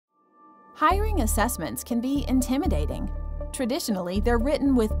Hiring assessments can be intimidating. Traditionally, they're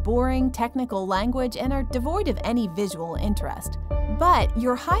written with boring, technical language and are devoid of any visual interest. But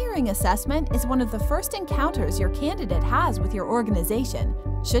your hiring assessment is one of the first encounters your candidate has with your organization.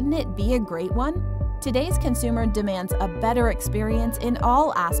 Shouldn't it be a great one? Today's consumer demands a better experience in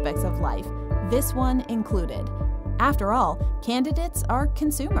all aspects of life, this one included. After all, candidates are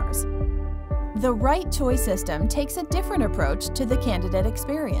consumers. The Right Choice system takes a different approach to the candidate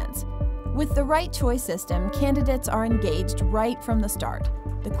experience. With the Right Choice system, candidates are engaged right from the start.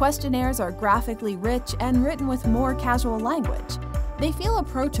 The questionnaires are graphically rich and written with more casual language. They feel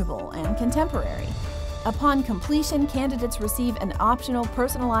approachable and contemporary. Upon completion, candidates receive an optional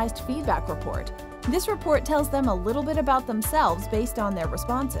personalized feedback report. This report tells them a little bit about themselves based on their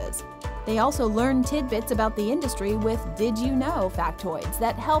responses. They also learn tidbits about the industry with Did You Know factoids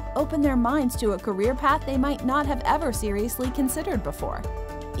that help open their minds to a career path they might not have ever seriously considered before.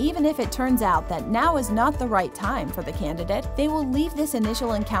 Even if it turns out that now is not the right time for the candidate, they will leave this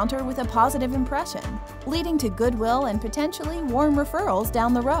initial encounter with a positive impression, leading to goodwill and potentially warm referrals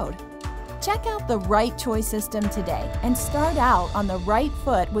down the road. Check out the Right Choice system today and start out on the right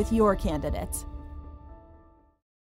foot with your candidates.